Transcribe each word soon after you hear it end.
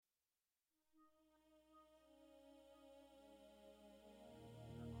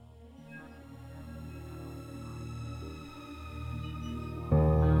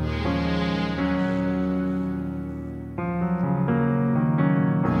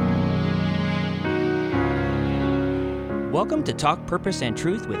Welcome to Talk Purpose and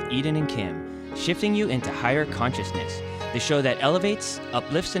Truth with Eden and Kim, shifting you into higher consciousness, the show that elevates,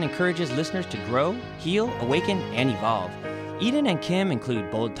 uplifts, and encourages listeners to grow, heal, awaken, and evolve. Eden and Kim include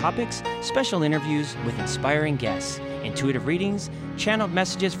bold topics, special interviews with inspiring guests, intuitive readings, channeled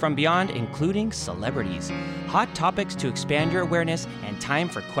messages from beyond, including celebrities, hot topics to expand your awareness, and time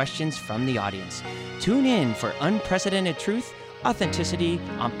for questions from the audience. Tune in for unprecedented truth, authenticity,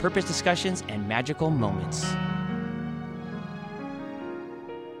 on-purpose discussions, and magical moments.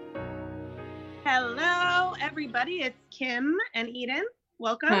 Hello, everybody. It's Kim and Eden.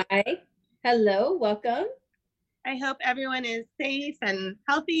 Welcome. Hi. Hello. Welcome. I hope everyone is safe and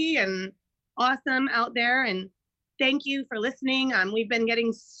healthy and awesome out there. And thank you for listening. We've been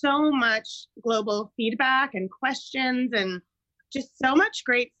getting so much global feedback and questions and just so much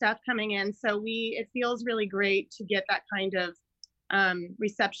great stuff coming in. So it feels really great to get that kind of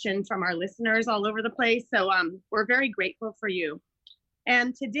reception from our listeners all over the place. So we're very grateful for you.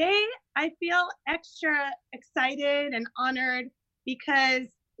 And today I feel extra excited and honored because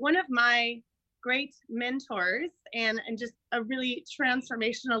one of my great mentors and just a really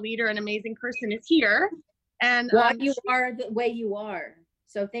transformational leader and amazing person is here. And why you are the way you are.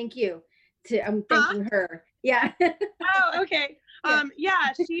 So thank you. I'm thanking her. Yeah. Oh, okay.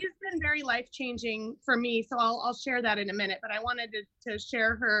 Yeah, she's been very life-changing for me. So I'll share that in a minute, but I wanted to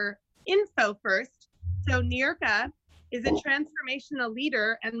share her info first. So Nirka is a transformational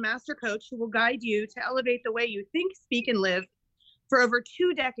leader and master coach who will guide you to elevate the way you think, speak, and live. For over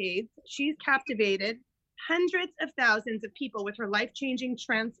 2 decades, she's captivated hundreds of thousands of people with her life-changing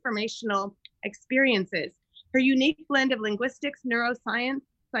transformational experiences. Her unique blend of linguistics, neuroscience,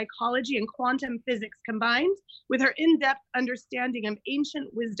 psychology, and quantum physics combined with her in-depth understanding of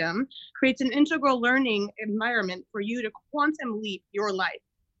ancient wisdom creates an integral learning environment for you to quantum leap your life.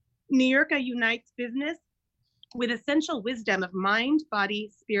 Nirka unites business with essential wisdom of mind, body,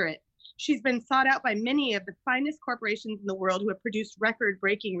 spirit. She's been sought out by many of the finest corporations in the world who have produced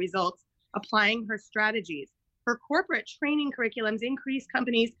record-breaking results applying her strategies. Her corporate training curriculums increase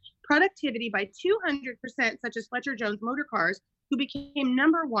companies' productivity by 200%, such as Fletcher Jones Motor Cars, who became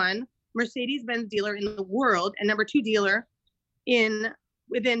 #1 Mercedes-Benz dealer in the world and #2 dealer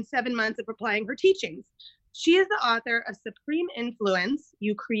within 7 months of applying her teachings. She is the author of Supreme Influence,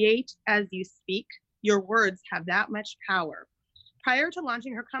 You Create as You Speak. Your words have that much power. Prior to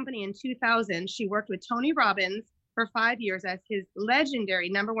launching her company in 2000, she worked with Tony Robbins for 5 years as his legendary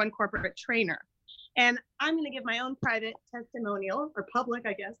 #1 corporate trainer. And I'm going to give my own private testimonial, or public,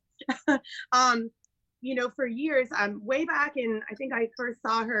 I guess. For years, way back in, I think I first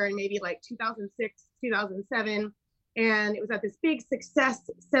saw her in maybe like 2006, 2007. And it was at this big success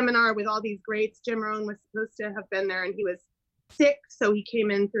seminar with all these greats. Jim Rohn was supposed to have been there and he was sick. So he came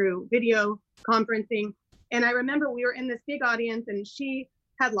in through video conferencing. And I remember we were in this big audience and she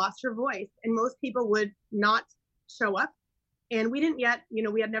had lost her voice and most people would not show up. And we didn't yet,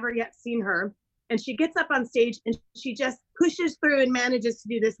 we had never yet seen her. And she gets up on stage and she just pushes through and manages to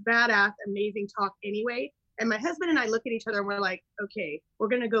do this badass, amazing talk anyway. And my husband and I look at each other and we're like, okay, we're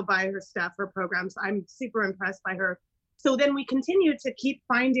going to go buy her stuff, her programs. I'm super impressed by her. So then we continued to keep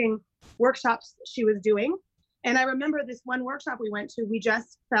finding workshops she was doing. And I remember this one workshop we went to, we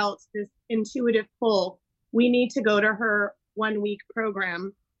just felt this intuitive pull. We need to go to her 1-week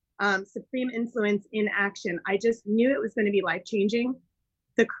program, Supreme Influence in Action. I just knew it was going to be life-changing.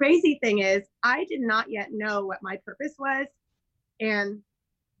 The crazy thing is I did not yet know what my purpose was. And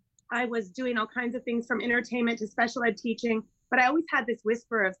I was doing all kinds of things from entertainment to special ed teaching, but I always had this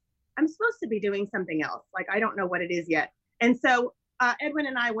whisper of, I'm supposed to be doing something else. Like, I don't know what it is yet. And so Edwin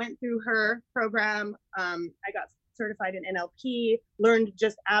and I went through her program. I got certified in NLP, learned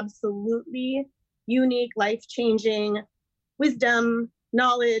just absolutely unique, life-changing wisdom,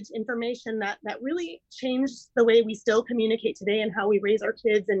 knowledge, information that really changed the way we still communicate today and how we raise our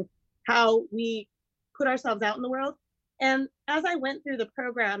kids and how we put ourselves out in the world. And as I went through the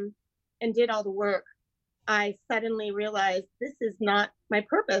program and did all the work, I suddenly realized this is not my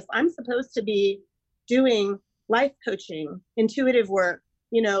purpose. I'm supposed to be doing life coaching, intuitive work,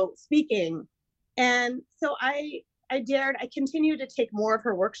 speaking. And so I continued to take more of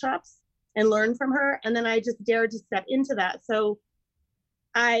her workshops and learn from her. And then I just dared to step into that. So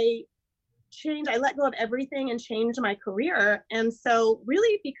I let go of everything and changed my career. And so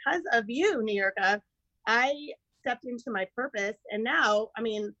really because of you, Nirka, I stepped into my purpose. And now,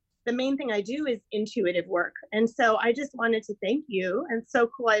 the main thing I do is intuitive work. And so I just wanted to thank you. And so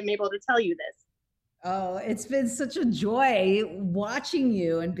cool I'm able to tell you this. Oh, it's been such a joy watching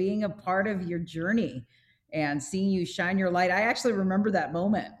you and being a part of your journey and seeing you shine your light. I actually remember that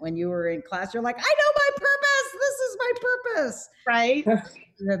moment when you were in class. You're like, I know my purpose. This is my purpose. purpose. right?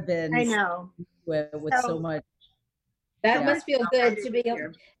 You have been I know. with so much. That Yeah. must feel good to be able,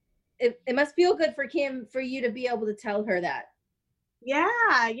 Here. it must feel good for Kim, for you to be able to tell her that. Yeah.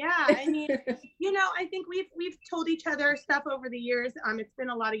 I mean, I think we've told each other stuff over the years. It's been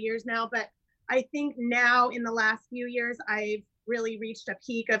a lot of years now, but I think now in the last few years, I've really reached a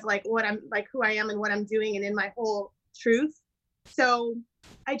peak of like what I'm like, who I am and what I'm doing, and in my whole truth. So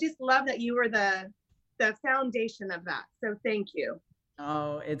I just love that you were the foundation of that. So thank you.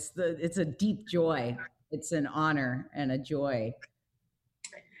 Oh, it's a deep joy. It's an honor and a joy.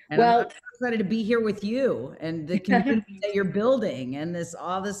 And I'm excited to be here with you and the community that you're building and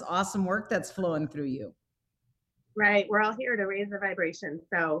all this awesome work that's flowing through you. Right. We're all here to raise the vibration.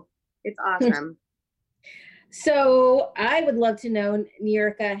 So it's awesome. So I would love to know,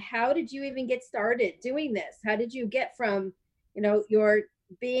 Nirka, how did you even get started doing this? How did you get from, your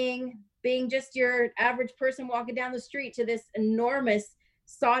being just your average person walking down the street to this enormous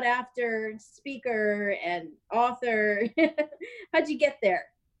sought after speaker and author? How'd you get there?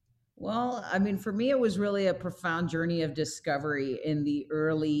 Well, I mean, for me, it was really a profound journey of discovery in the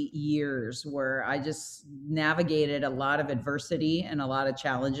early years where I just navigated a lot of adversity and a lot of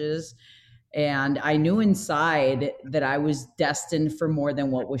challenges. And I knew inside that I was destined for more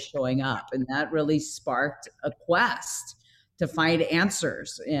than what was showing up. And that really sparked a quest to find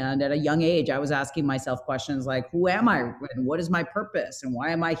answers. And at a young age, I was asking myself questions like, who am I? And what is my purpose? And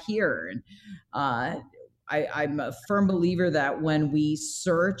why am I here? And I'm a firm believer that when we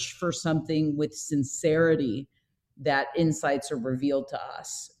search for something with sincerity, that insights are revealed to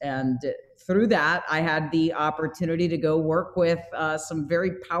us. And through that, I had the opportunity to go work with some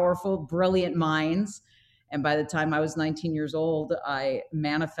very powerful, brilliant minds. And by the time I was 19 years old, I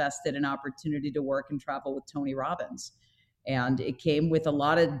manifested an opportunity to work and travel with Tony Robbins. And it came with a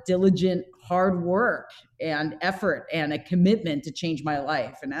lot of diligent, hard work and effort and a commitment to change my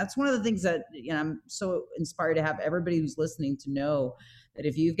life. And that's one of the things that I'm so inspired to have everybody who's listening to know that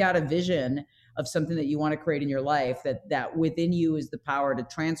if you've got a vision of something that you want to create in your life, that within you is the power to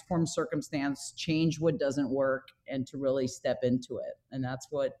transform circumstance, change what doesn't work, and to really step into it. And that's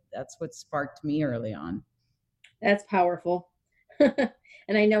what sparked me early on. That's powerful.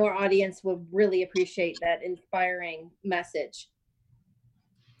 And I know our audience would really appreciate that inspiring message.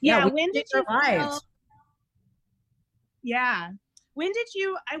 Yeah. When did you feel, when did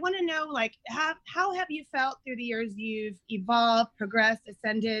you, I want to know, like, how have you felt through the years you've evolved, progressed,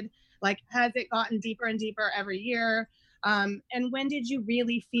 ascended? Like, has it gotten deeper and deeper every year? And when did you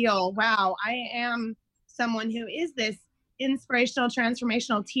really feel, wow, I am someone who is this inspirational,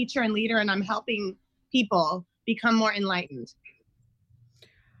 transformational teacher and leader, and I'm helping people become more enlightened?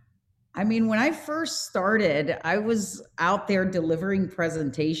 I mean, when I first started, I was out there delivering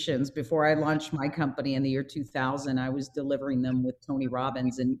presentations before I launched my company in the year 2000. I was delivering them with Tony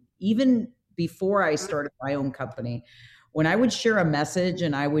Robbins. And even before I started my own company, when I would share a message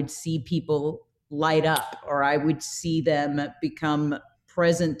and I would see people light up, or I would see them become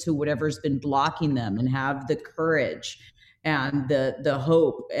present to whatever's been blocking them and have the courage and the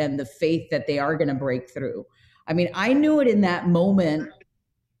hope and the faith that they are going to break through. I mean, I knew it in that moment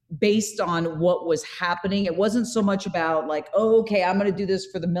based on what was happening. It wasn't so much about like, oh, okay, I'm going to do this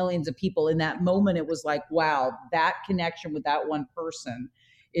for the millions of people. In that moment, it was like, wow, that connection with that one person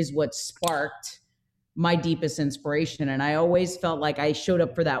is what sparked my deepest inspiration. And I always felt like I showed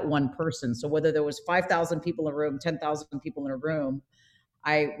up for that one person. So whether there was 5,000 people in a room, 10,000 people in a room,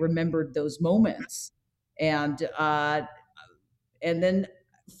 I remembered those moments. And then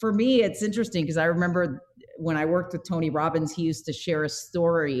for me, it's interesting because I remember when I worked with Tony Robbins, he used to share a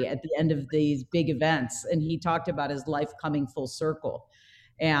story at the end of these big events, and he talked about his life coming full circle.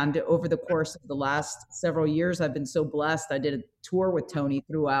 And over the course of the last several years, I've been so blessed. I did a tour with Tony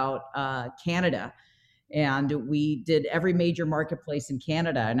throughout Canada, and we did every major marketplace in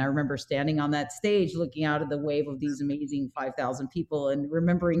Canada. And I remember standing on that stage, looking out at the wave of these amazing 5,000 people and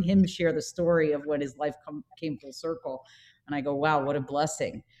remembering him share the story of when his life came full circle. And I go, wow, what a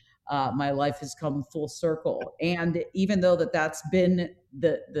blessing. My life has come full circle. And even though that's been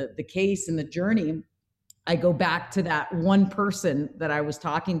the case in the journey, I go back to that one person that I was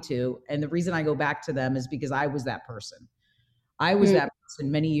talking to. And the reason I go back to them is because I was that person. I was that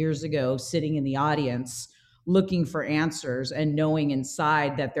person many years ago, sitting in the audience, looking for answers and knowing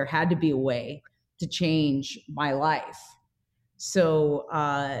inside that there had to be a way to change my life. So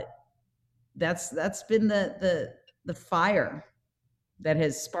that's been the fire that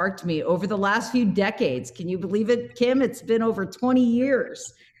has sparked me over the last few decades. Can you believe it, Kim? It's been over 20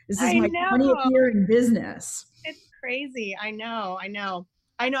 years. This is my 20th year in business. It's crazy. I know.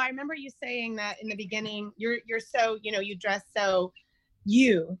 I know. I remember you saying that in the beginning. You're so, you dress so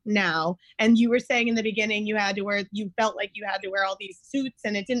you now, and you were saying in the beginning you felt like you had to wear all these suits,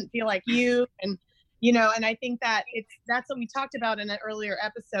 and it didn't feel like you, and and I think that that's what we talked about in an earlier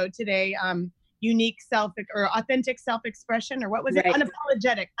episode today. Unique self or authentic self-expression, or what was it? Right.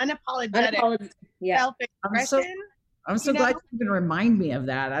 Unapologetic Yeah. self-expression. I'm so glad you even remind me of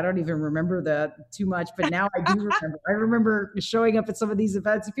that. I don't even remember that too much, but now I do remember. I remember showing up at some of these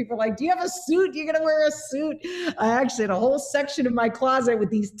events and people are like, do you have a suit? You're going to wear a suit? I actually had a whole section in my closet with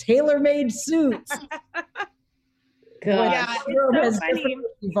these tailor-made suits. Yeah, it's so funny.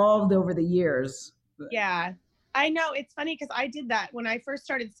 Evolved over the years. Yeah, I know. It's funny because I did that when I first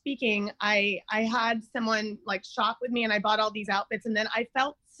started speaking. I had someone like shop with me and I bought all these outfits, and then I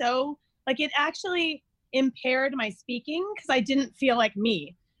felt so like it actually impaired my speaking because I didn't feel like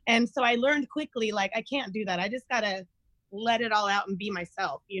me. And so I learned quickly, like, I can't do that. I just gotta let it all out and be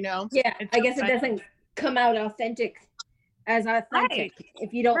myself, Yeah, it's I guess it doesn't come out authentic right.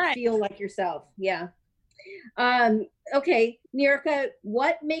 if you don't feel like yourself. Yeah. Okay, Nirka,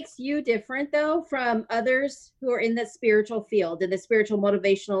 what makes you different though from others who are in the spiritual field, in the spiritual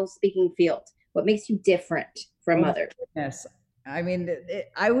motivational speaking field? What makes you different from others? Yes. I mean,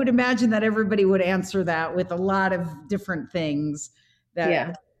 I would imagine that everybody would answer that with a lot of different things.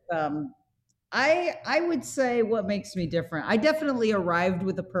 I would say what makes me different. I definitely arrived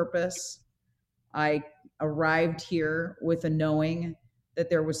with a purpose. I arrived here with a knowing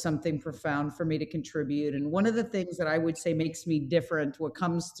that there was something profound for me to contribute. And one of the things that I would say makes me different, what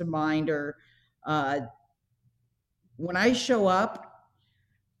comes to mind, or when I show up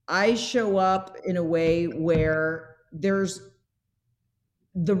in a way where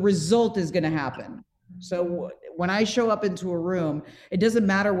the result is going to happen. So when I show up into a room, it doesn't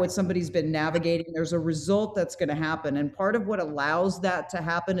matter what somebody's been navigating, there's a result that's going to happen. And part of what allows that to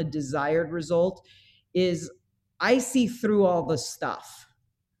happen, a desired result, is I see through all the stuff.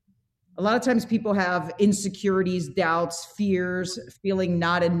 A lot of times people have insecurities, doubts, fears, feeling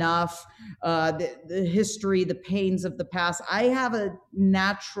not enough, the history, the pains of the past. I have a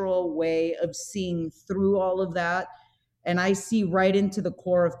natural way of seeing through all of that. And I see right into the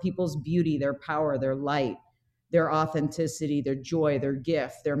core of people's beauty, their power, their light, their authenticity, their joy, their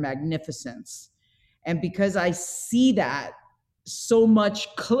gift, their magnificence. And because I see that so much,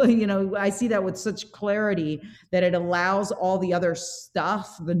 I see that with such clarity that it allows all the other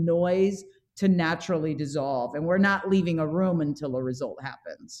stuff, the noise, to naturally dissolve. And we're not leaving a room until a result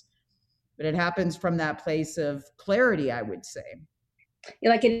happens. But it happens from that place of clarity, I would say.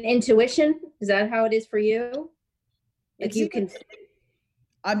 You're like an intuition? Is that how it is for you? Like you can.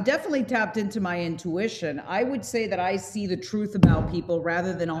 I'm definitely tapped into my intuition. I would say that I see the truth about people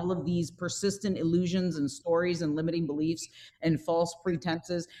rather than all of these persistent illusions and stories and limiting beliefs and false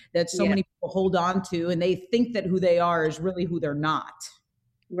pretenses that so many people hold on to, and they think that who they are is really who they're not.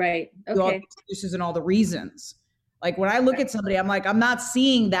 Right. Okay. All the excuses and all the reasons. Like when I look at somebody, I'm like, I'm not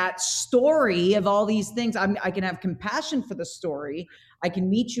seeing that story of all these things. I can have compassion for the story. I can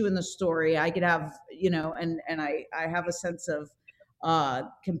meet you in the story. I could have, and I have a sense of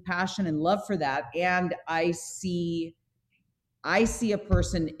compassion and love for that. And I see a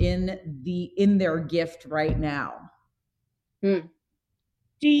person in their gift right now. Do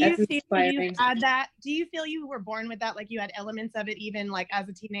you feel you had that? Do you feel you were born with that? Like you had elements of it even like as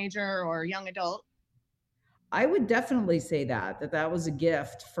a teenager or young adult? I would definitely say that was a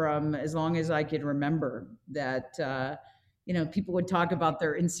gift from as long as I could remember, that people would talk about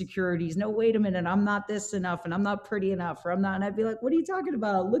their insecurities. No, wait a minute, I'm not this enough, and I'm not pretty enough, or I'm not. And I'd be like, what are you talking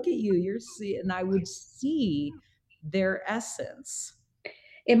about? Look at you, and I would see their essence.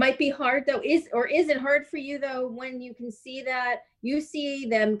 It might be hard though, is it hard for you though, when you can see that you see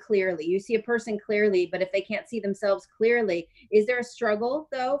them clearly, you see a person clearly, but if they can't see themselves clearly, is there a struggle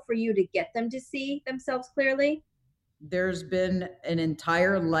though for you to get them to see themselves clearly? There's been an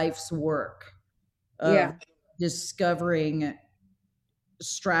entire life's work of discovering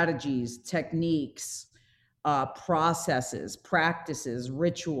strategies, techniques, processes, practices,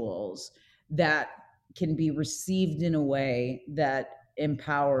 rituals that can be received in a way that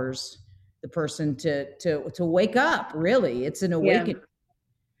empowers the person to wake up. Really, it's an awakening.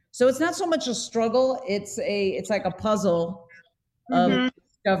 So it's not so much a struggle, it's like a puzzle of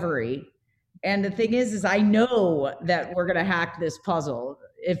discovery. And the thing is I know that we're going to hack this puzzle,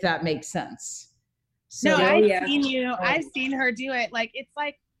 if that makes sense. So I've seen her do it. Like, it's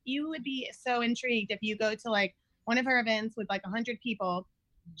like, you would be so intrigued if you go to like one of her events with like 100 people.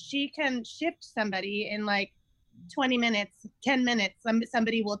 She can shift somebody in like 20 minutes, 10 minutes.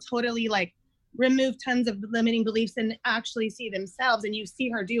 Somebody will totally like remove tons of limiting beliefs and actually see themselves, and you see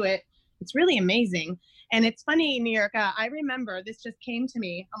her do it. It's really amazing. And it's funny, Nirka, I remember this just came to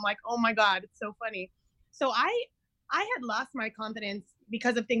me. I'm like, oh my God, it's so funny. So I had lost my confidence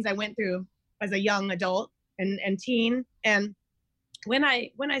because of things I went through as a young adult and teen. And when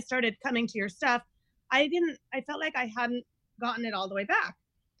I started coming to your stuff, I felt like I hadn't gotten it all the way back.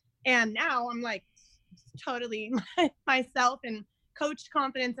 And now I'm like totally myself and coached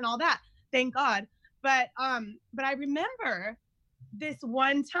confidence and all that. Thank God. But I remember this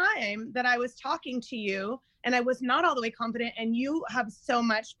one time that I was talking to you and I was not all the way confident, and you have so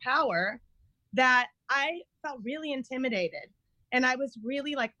much power that I felt really intimidated. And I was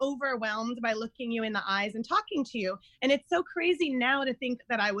really like overwhelmed by looking you in the eyes and talking to you. And it's so crazy now to think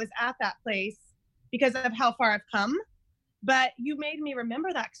that I was at that place because of how far I've come. But you made me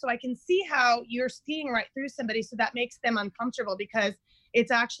remember that, so I can see how you're seeing right through somebody. So that makes them uncomfortable because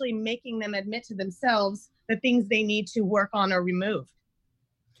it's actually making them admit to themselves the things they need to work on or remove.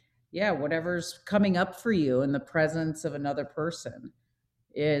 Yeah, whatever's coming up for you in the presence of another person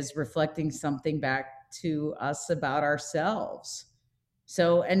is reflecting something back to us about ourselves.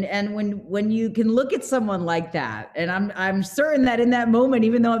 So, and when you can look at someone like that, and I'm certain that in that moment,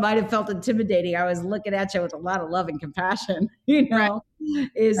 even though it might have felt intimidating, I was looking at you with a lot of love and compassion, you know,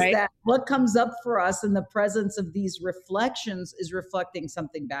 is that what comes up for us in the presence of these reflections is reflecting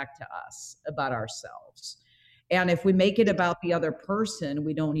something back to us about ourselves. And if we make it about the other person,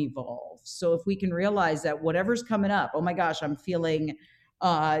 we don't evolve. So if we can realize that whatever's coming up, oh my gosh, I'm feeling,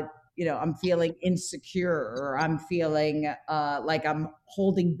 I'm feeling insecure, or I'm feeling like I'm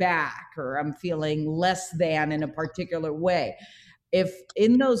holding back, or I'm feeling less than in a particular way. If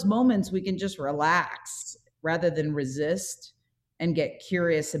in those moments we can just relax rather than resist and get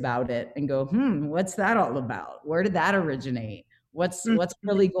curious about it and go, what's that all about? Where did that originate? What's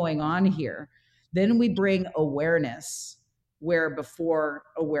really going on here? Then we bring awareness where before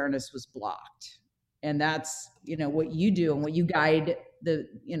awareness was blocked. And that's, what you do and what you guide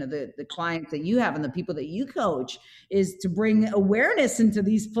the clients that you have and the people that you coach, is to bring awareness into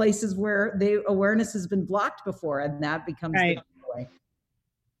these places where the awareness has been blocked before. And that becomes the joy.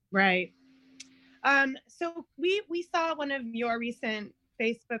 Right. So we saw one of your recent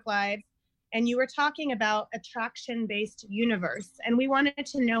Facebook Lives, and you were talking about attraction-based universe. And we wanted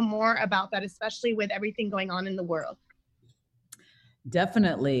to know more about that, especially with everything going on in the world.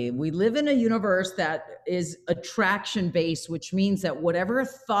 Definitely. We live in a universe that is attraction-based, which means that whatever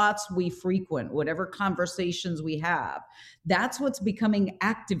thoughts we frequent, whatever conversations we have, that's what's becoming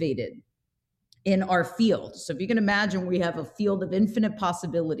activated in our field. So if you can imagine, we have a field of infinite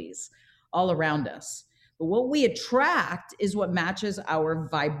possibilities all around us. But what we attract is what matches our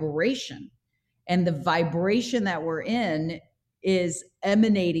vibration. And the vibration that we're in is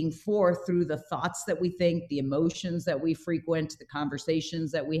emanating forth through the thoughts that we think, the emotions that we frequent, the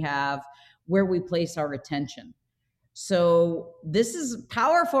conversations that we have, where we place our attention. So this is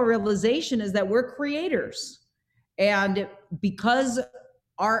powerful realization, is that we're creators. And because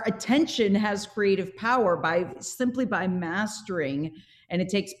our attention has creative power simply by mastering, and it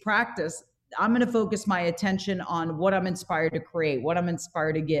takes practice, I'm going to focus my attention on what I'm inspired to create, what I'm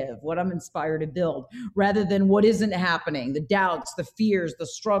inspired to give, what I'm inspired to build, rather than what isn't happening, the doubts, the fears, the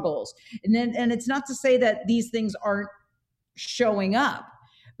struggles. And it's not to say that these things aren't showing up,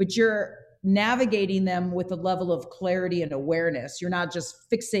 but you're navigating them with a level of clarity and awareness. You're not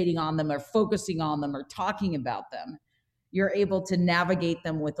just fixating on them or focusing on them or talking about them. You're able to navigate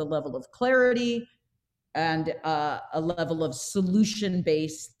them with a level of clarity and a level of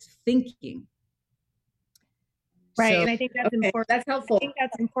solution-based thinking. Right. So, and I think that's important. That's helpful. I think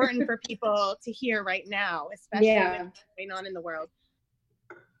that's important for people to hear right now, especially with what's going on in the world.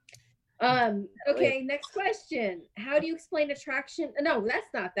 Okay, next question. How do you explain attraction? No, that's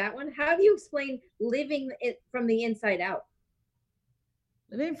not that one. How do you explain living it from the inside out?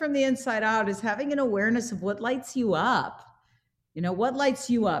 Living from the inside out is having an awareness of what lights you up. What lights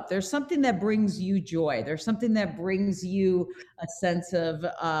you up? There's something that brings you joy. There's something that brings you a sense of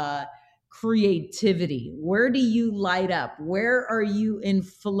creativity. Where do you light up? Where are you in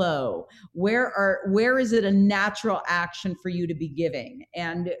flow? Where is it a natural action for you to be giving?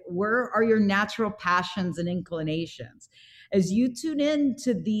 And where are your natural passions and inclinations? As you tune in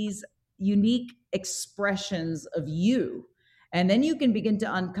to these unique expressions of you, and then you can begin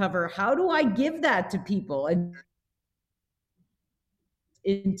to uncover, how do I give that to people? And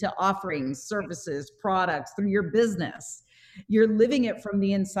into offerings, services, products through your business. You're living it from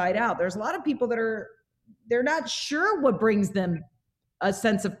the inside out. There's a lot of people that they're not sure what brings them a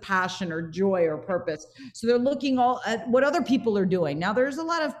sense of passion or joy or purpose. So they're looking all at what other people are doing. Now, there's a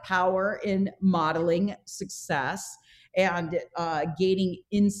lot of power in modeling success and gaining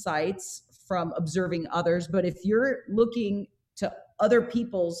insights from observing others. But if you're looking to other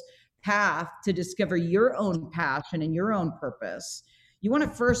people's path to discover your own passion and your own purpose, you want to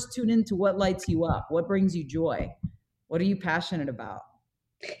first tune into what lights you up, what brings you joy, what are you passionate about.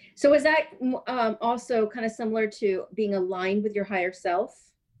 So is that also kind of similar to being aligned with your higher self?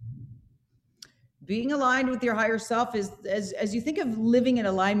 Being aligned with your higher self is, as you think of living in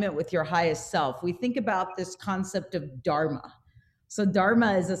alignment with your highest self, we think about this concept of dharma. So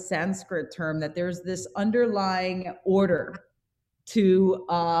dharma is a Sanskrit term that there's this underlying order to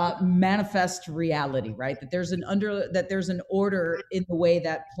manifest reality, right? That there's an order in the way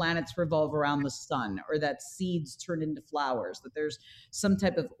that planets revolve around the sun, or that seeds turn into flowers, that there's some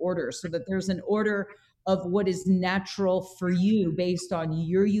type of order, so that there's an order of what is natural for you based on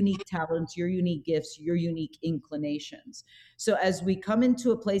your unique talents, your unique gifts, your unique inclinations. So as we come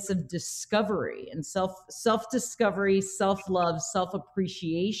into a place of discovery and self-discovery, self-love,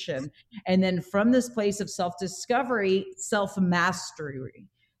 self-appreciation, and then from this place of self-discovery, self-mastery.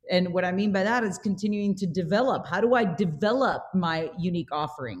 And what I mean by that is continuing to develop. How do I develop my unique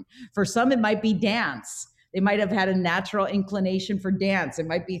offering? For some, it might be dance. They might have had a natural inclination for dance. It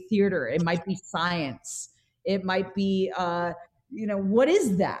might be theater. It might be science. It might be, what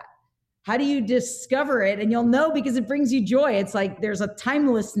is that? How do you discover it? And you'll know because it brings you joy. It's like there's a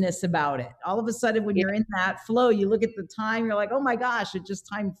timelessness about it. All of a sudden, when you're in that flow, you look at the time, you're like, oh my gosh,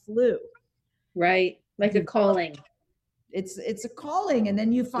 time flew. Right. Like a calling. It's a calling. And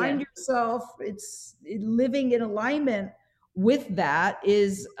then you find yourself, it's living in alignment with that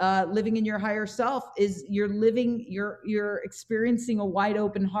is living in your higher self, is you're experiencing a wide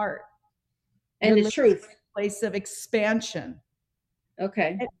open heart. And the truth. A place of expansion.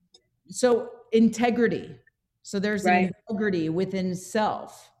 Okay. So integrity. So there's integrity within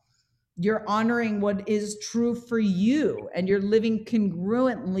self. You're honoring what is true for you and you're living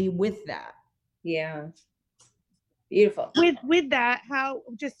congruently with that. Yeah. Beautiful. With that, how,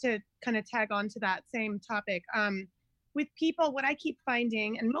 just to kind of tag on to that same topic, with people, what I keep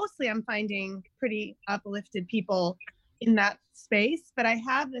finding, and mostly I'm finding pretty uplifted people in that space, but I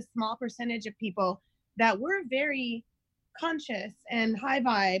have this small percentage of people that were very conscious and high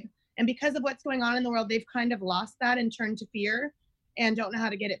vibe. And because of what's going on in the world, they've kind of lost that and turned to fear and don't know how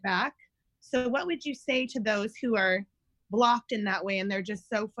to get it back. So what would you say to those who are blocked in that way and they're just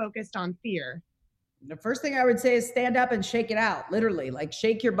so focused on fear? The first thing I would say is stand up and shake it out, literally, like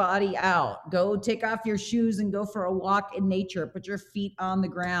shake your body out. Go take off your shoes and go for a walk in nature. Put your feet on the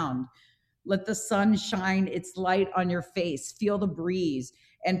ground. Let the sun shine its light on your face. Feel the breeze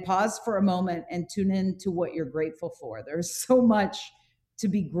and pause for a moment and tune in to what you're grateful for. There's so much to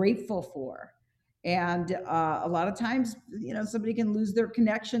be grateful for. And a lot of times, somebody can lose their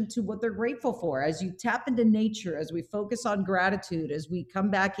connection to what they're grateful for. As you tap into nature, as we focus on gratitude, as we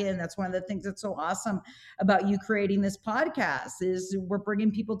come back in, that's one of the things that's so awesome about you creating this podcast is we're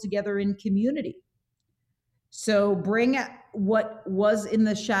bringing people together in community. So bring what was in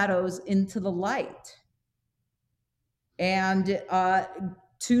the shadows into the light and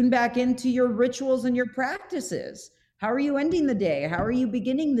tune back into your rituals and your practices. How are you ending the day? How are you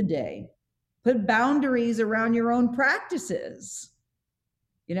beginning the day? Put boundaries around your own practices,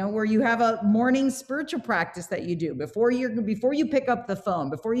 where you have a morning spiritual practice that you do before you pick up the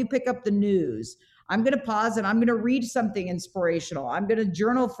phone, before you pick up the news. I'm going to pause and I'm going to read something inspirational. I'm going to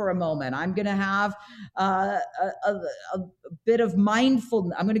journal for a moment. I'm going to have a bit of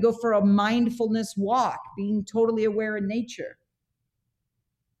mindfulness. I'm going to go for a mindfulness walk, being totally aware in nature.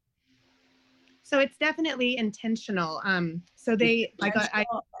 So it's definitely intentional. So they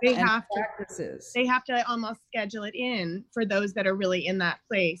have to almost schedule it in for those that are really in that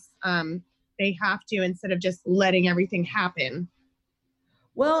place. They have to, instead of just letting everything happen.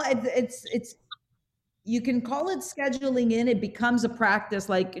 Well, it's you can call it scheduling in. It becomes a practice.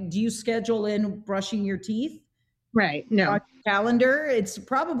 Like, do you schedule in brushing your teeth? Right. No. On your calendar. It's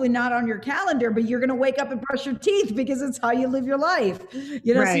probably not on your calendar, but you're going to wake up and brush your teeth because it's how you live your life. So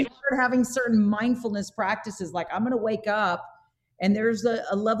you start having certain mindfulness practices. Like, I'm going to wake up and there's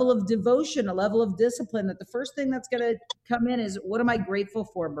a level of devotion, a level of discipline that the first thing that's going to come in is, what am I grateful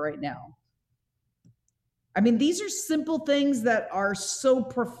for right now? I mean, these are simple things that are so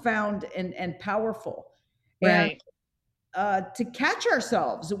profound and powerful. Right. And, to catch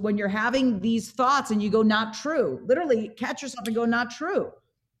ourselves when you're having these thoughts and you go, not true. Literally catch yourself and go, not true.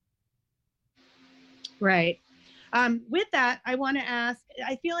 Right. With that, I want to ask,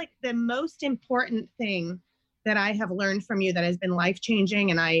 I feel like the most important thing that I have learned from you that has been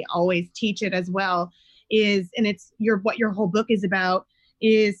life-changing, and I always teach it as well, is, and it's what your whole book is about,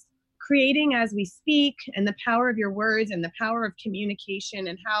 is creating as we speak, and the power of your words and the power of communication,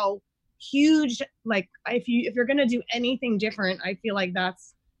 and how huge, like if you're going to do anything different, I feel like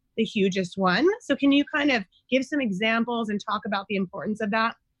that's the hugest one. So can you kind of give some examples and talk about the importance of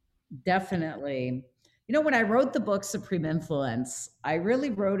that? Definitely. You know, when I wrote the book Supreme Influence, I really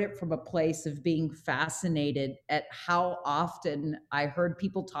wrote it from a place of being fascinated at how often I heard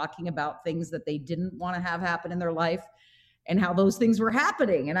people talking about things that they didn't want to have happen in their life and how those things were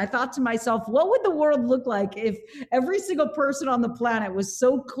happening. And I thought to myself, what would the world look like if every single person on the planet was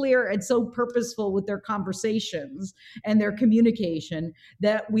so clear and so purposeful with their conversations and their communication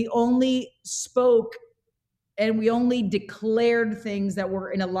that we only spoke and we only declared things that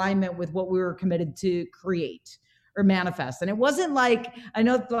were in alignment with what we were committed to create or manifest. And it wasn't like, I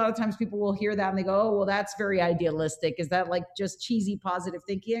know a lot of times people will hear that and they go, oh, well, that's very idealistic. Is that like just cheesy positive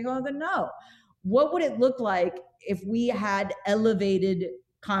thinking? I go, no. What would it look like if we had elevated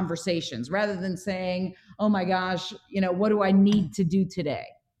conversations rather than saying, oh my gosh, you know, what do I need to do today?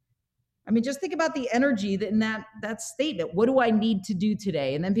 I mean, just think about the energy in that statement. What do I need to do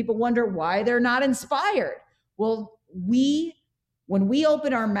today? And then people wonder why they're not inspired. Well, when we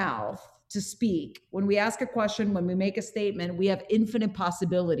open our mouth to speak, when we ask a question, when we make a statement, we have infinite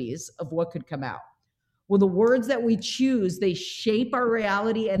possibilities of what could come out. Well, the words that we choose, they shape our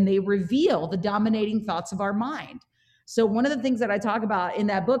reality and they reveal the dominating thoughts of our mind. So one of the things that I talk about in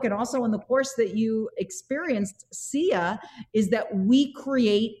that book and also in the course that you experienced, Sia, is that we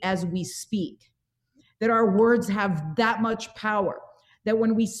create as we speak, that our words have that much power, that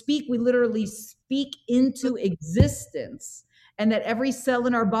when we speak, we literally speak into existence, and that every cell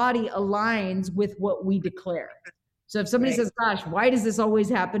in our body aligns with what we declare. So if somebody says, gosh, why does this always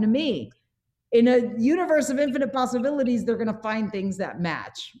happen to me? In a universe of infinite possibilities, they're going to find things that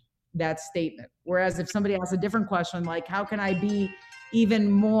match that statement. Whereas if somebody asks a different question, like, how can I be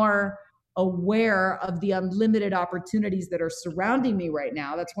even more aware of the unlimited opportunities that are surrounding me right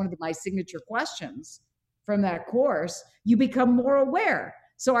now? That's one of my signature questions from that course. You become more aware.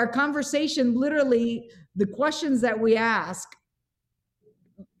 So our conversation, literally, the questions that we ask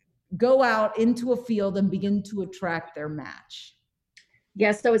go out into a field and begin to attract their match.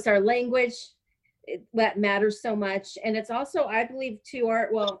 Yes, so it's our language that matters so much. And it's also, I believe,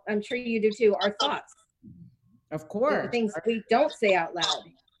 well, I'm sure you do too, our thoughts. Of course. The things we don't say out loud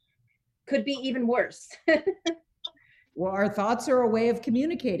could be even worse. Well, our thoughts are a way of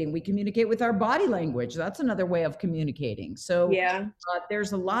communicating. We communicate with our body language. That's another way of communicating. So yeah,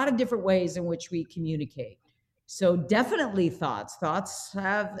 there's a lot of different ways in which we communicate. So definitely thoughts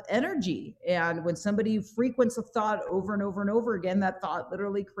have energy. And when somebody frequents a thought over and over and over again, that thought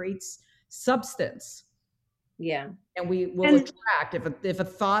literally creates substance. Yeah. And we will attract, if a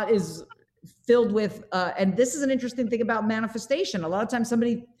thought is filled with, and this is an interesting thing about manifestation. A lot of times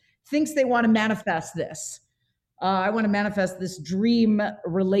somebody thinks they want to manifest this. I want to manifest this dream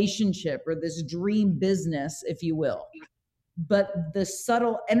relationship or this dream business, if you will. But the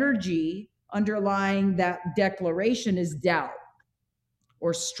subtle energy underlying that declaration is doubt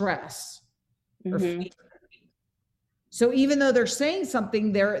or stress or fear. So even though they're saying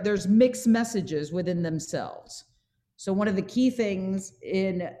something, there's mixed messages within themselves. So one of the key things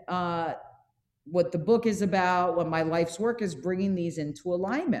in what the book is about, what my life's work is, bringing these into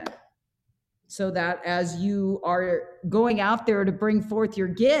alignment, so that as you are going out there to bring forth your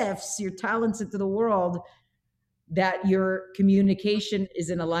gifts, your talents into the world, that your communication is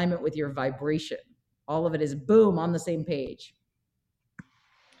in alignment with your vibration. All of it is boom, on the same page.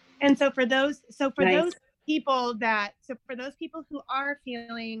 And so for those people who are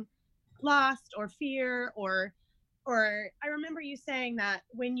feeling lost or fear, or I remember you saying that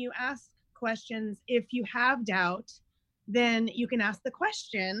when you ask questions, if you have doubt, then you can ask the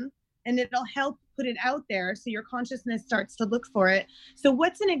question and it'll help put it out there so your consciousness starts to look for it. So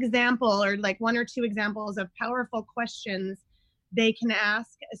what's an example, or like one or two examples of powerful questions they can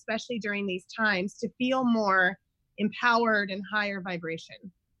ask, especially during these times, to feel more empowered and higher vibration?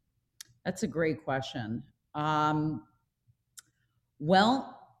 That's a great question.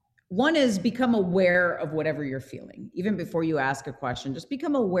 Well, one is become aware of whatever you're feeling. Even before you ask a question, just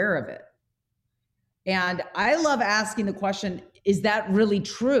become aware of it. And I love asking the question, is that really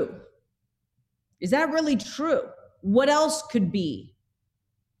true? Is that really true? What else could be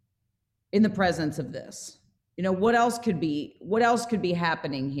in the presence of this? You know, what else could be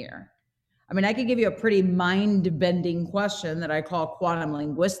happening here? I mean, I could give you a pretty mind-bending question that I call quantum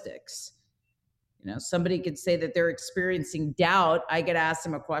linguistics. You know, somebody could say that they're experiencing doubt. I could ask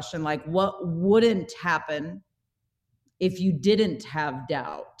them a question like, what wouldn't happen if you didn't have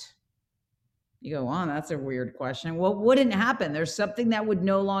doubt? You go, oh, that's a weird question. What wouldn't happen? There's something that would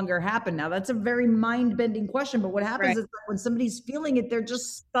no longer happen. Now, that's a very mind-bending question, but what happens Right. is that when somebody's feeling it, they're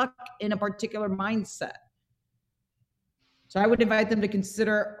just stuck in a particular mindset. So I would invite them to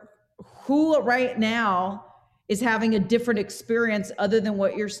consider who right now is having a different experience other than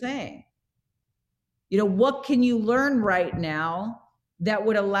what you're saying. You know, what can you learn right now that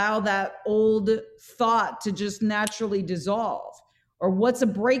would allow that old thought to just naturally dissolve? Or what's a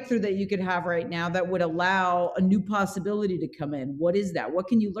breakthrough that you could have right now that would allow a new possibility to come in? What is that? What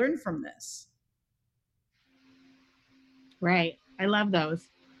can you learn from this? Right. I love those.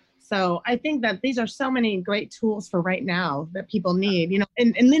 So I think that these are so many great tools for right now that people need, you know,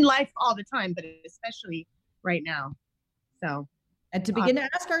 and in life all the time, but especially right now. So. And to begin to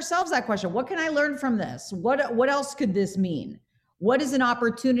ask ourselves that question, what can I learn from this? What else could this mean? What is an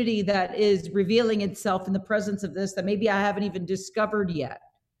opportunity that is revealing itself in the presence of this that maybe I haven't even discovered yet?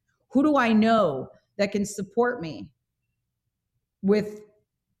 Who do I know that can support me with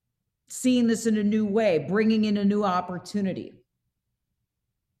seeing this in a new way, bringing in a new opportunity?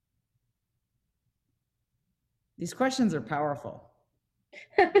 These questions are powerful.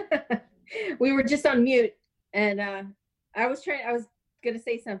 We were just on mute, and I was going to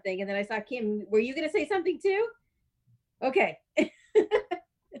say something, and then I saw Kim. Were you going to say something too? Okay.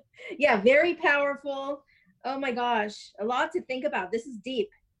 Yeah, very powerful. Oh my gosh, a lot to think about. This is deep.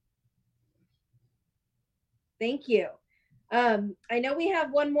 Thank you. I know we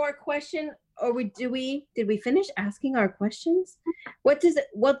have one more question, or did we finish asking our questions? What does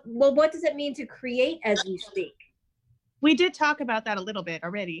it mean to create as you speak? We did talk about that a little bit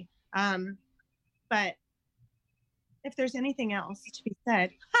already. But if there's anything else to be said.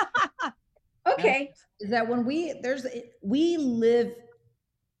 Okay. Is that when we live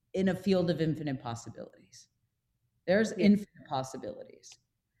in a field of infinite possibilities. There's infinite possibilities.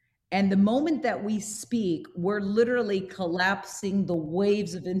 And the moment that we speak, we're literally collapsing the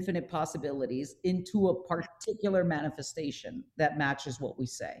waves of infinite possibilities into a particular manifestation that matches what we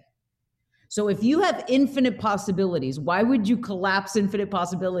say. So if you have infinite possibilities, why would you collapse infinite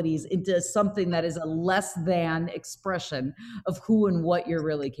possibilities into something that is a less than expression of who and what you're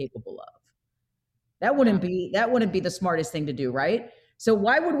really capable of? That wouldn't be the smartest thing to do, right? So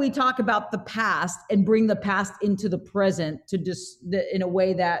why would we talk about the past and bring the past into the present in a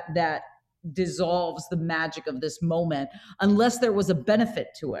way that dissolves the magic of this moment, unless there was a benefit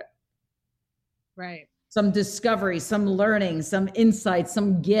to it? Right. Some discovery, some learning, some insight,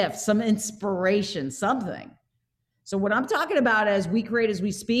 some gift, some inspiration, something. So what I'm talking about as we create as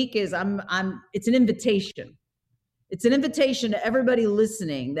we speak is it's an invitation. It's an invitation to everybody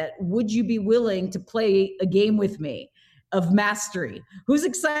listening that would you be willing to play a game with me of mastery? Who's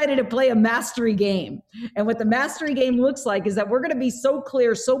excited to play a mastery game? And what the mastery game looks like is that we're going to be so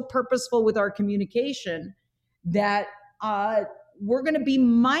clear, so purposeful with our communication that we're going to be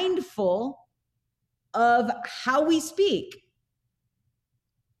mindful of how we speak.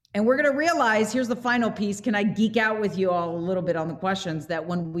 And we're going to realize, here's the final piece. Can I geek out with you all a little bit on the questions? That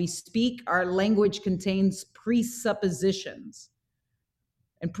when we speak, our language contains presuppositions.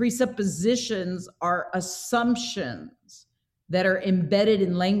 And presuppositions are assumptions that are embedded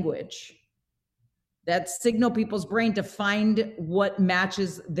in language that signal people's brain to find what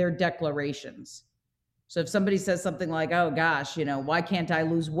matches their declarations. So if somebody says something like, oh gosh, you know, why can't I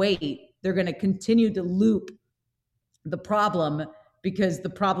lose weight? They're going to continue to loop the problem because the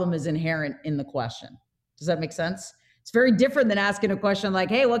problem is inherent in the question. Does that make sense? It's very different than asking a question like,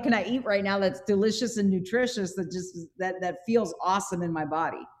 hey, what can I eat right now that's delicious and nutritious that feels awesome in my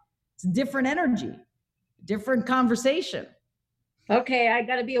body? It's different energy, different conversation. Okay, I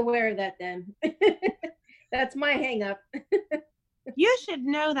got to be aware of that then. That's my hang up. You should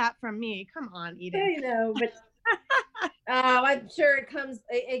know that from me. Come on, Eden. I know, but I'm sure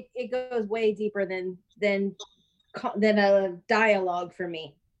it goes way deeper than a dialogue for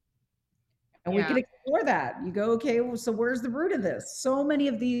me. And we can explore that. You go, okay, well, so where's the root of this? So many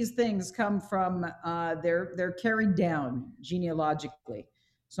of these things come from, they're carried down genealogically.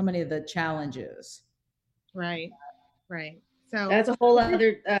 So many of the challenges. Right. So that's a whole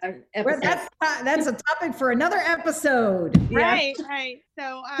other episode. That's a topic for another episode. Right.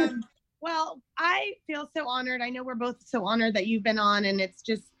 So, well, I feel so honored. I know we're both so honored that you've been on, and it's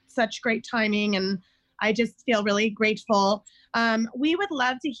just such great timing, and I just feel really grateful. We would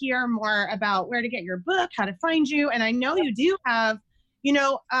love to hear more about where to get your book, how to find you. And I know you do have,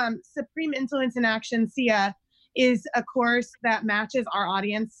 Supreme Influence in Action, SIA, is a course that matches our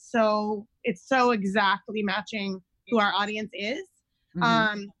audience. So it's so exactly matching who our audience is.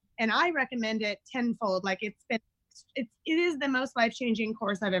 Mm-hmm. And I recommend it tenfold. Like, it's been it is the most life-changing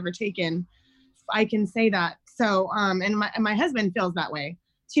course I've ever taken. I can say that. So, and my husband feels that way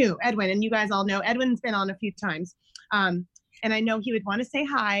too, Edwin, and you guys all know Edwin's been on a few times. And I know he would want to say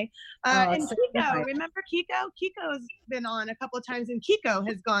hi. And Kiko, remember Kiko? Kiko's been on a couple of times, and Kiko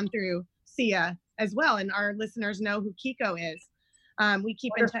has gone through SIA as well. And our listeners know who Kiko is. We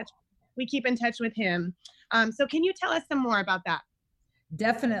keep in touch. We keep in touch with him. So can you tell us some more about that?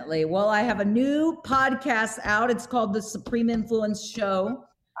 Definitely. Well, I have a new podcast out. It's called The Supreme Influence Show.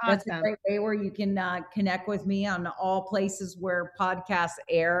 That's a great way where you can connect with me on all places where podcasts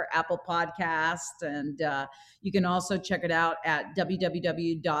air, Apple Podcasts. And you can also check it out at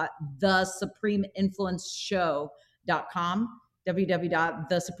www.thesupremeinfluenceshow.com.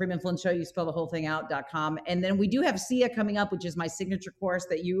 www.thesupremeinfluenceshow, you spell the whole thing out.com. And then we do have SIA coming up, which is my signature course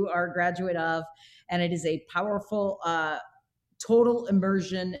that you are a graduate of. And it is a powerful total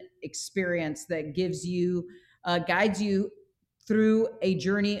immersion experience that gives you, guides you through a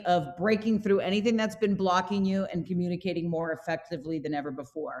journey of breaking through anything that's been blocking you and communicating more effectively than ever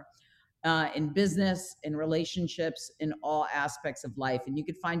before, in business, in relationships, in all aspects of life. And you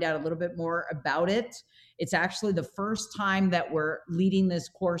could find out a little bit more about it. It's actually the first time that we're leading this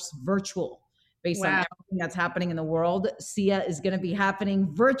course virtual based on everything that's happening in the world. SIA is going to be happening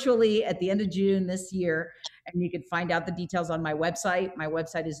virtually at the end of June this year. And you can find out the details on my website. My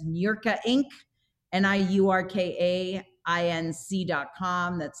website is Niurka Inc.,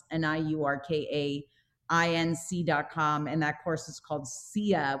 NIURKAINC.com. That's NIURKAINC.com. And that course is called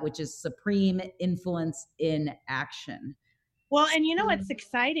SIA, which is Supreme Influence in Action. Well, and you know what's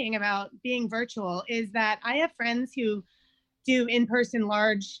exciting about being virtual is that I have friends who do in-person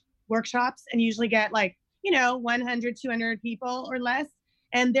large workshops and usually get 100, 200 people or less.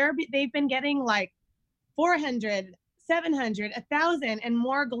 And they've been getting 400, 700, 1,000 and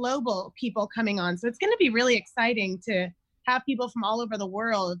more global people coming on. So it's going to be really exciting to have people from all over the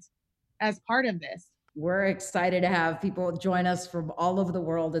world as part of this. We're excited to have people join us from all over the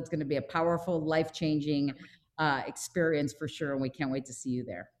world. It's going to be a powerful, life-changing experience for sure. And we can't wait to see you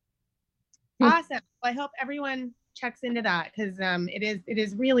there. Awesome. I hope everyone checks into that because it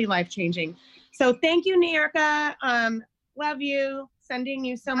is really life-changing. So thank you, Niurka. Love you. Sending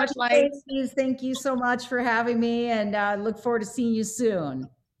you so much light. Thank you so much for having me, and look forward to seeing you soon.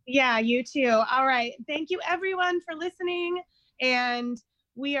 Yeah, you too. All right. Thank you, everyone, for listening. And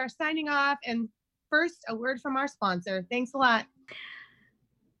we are signing off. And first, a word from our sponsor. Thanks a lot.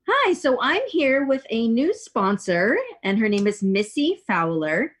 Hi. So I'm here with a new sponsor, and her name is Missy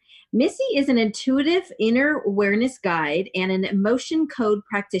Fowler. Missy is an intuitive inner awareness guide and an emotion code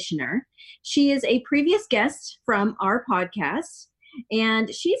practitioner. She is a previous guest from our podcast.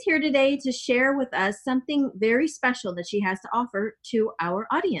 And she's here today to share with us something very special that she has to offer to our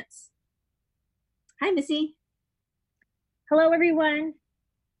audience. Hi, Missy. Hello, everyone.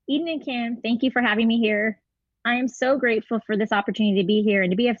 Eden and Kim, thank you for having me here. I am so grateful for this opportunity to be here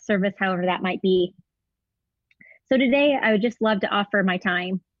and to be of service, however that might be. So today, I would just love to offer my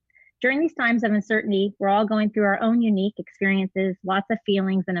time. During these times of uncertainty, we're all going through our own unique experiences. Lots of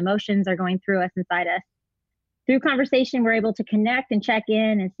feelings and emotions are going through us inside us. Through conversation, we're able to connect and check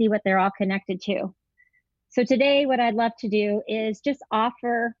in and see what they're all connected to. So today, what I'd love to do is just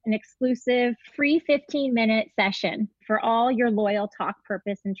offer an exclusive free 15-minute session for all your loyal Talk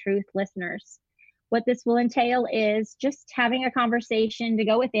Purpose and Truth listeners. What this will entail is just having a conversation to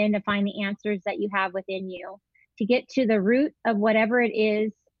go within to find the answers that you have within you, to get to the root of whatever it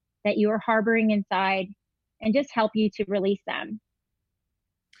is that you are harboring inside and just help you to release them.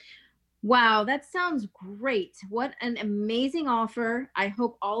 Wow, that sounds great. What an amazing offer. I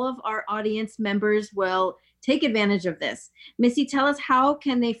hope all of our audience members will take advantage of this. Missy, tell us, how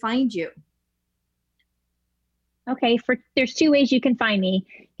can they find you? Okay, there's two ways you can find me.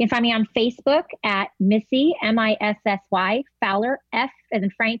 You can find me on Facebook at Missy, M-I-S-S-Y, Fowler, F as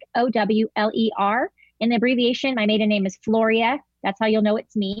in Frank, O-W-L-E-R. In the abbreviation, my maiden name is Floria. That's how you'll know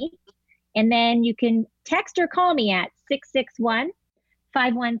it's me. And then you can text or call me at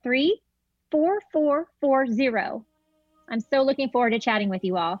 661-513-4440. I'm so looking forward to chatting with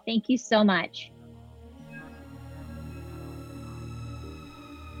you all. Thank you so much.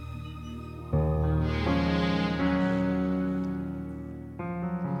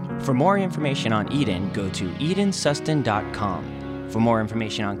 For more information on Eden, go to edensuston.com. For more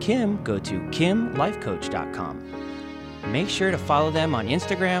information on Kim, go to kimlifecoach.com. Make sure to follow them on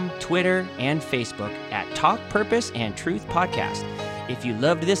Instagram, Twitter, and Facebook at Talk Purpose and Truth Podcast. If you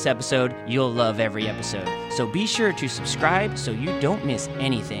loved this episode, you'll love every episode. So be sure to subscribe so you don't miss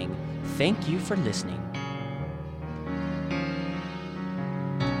anything. Thank you for listening.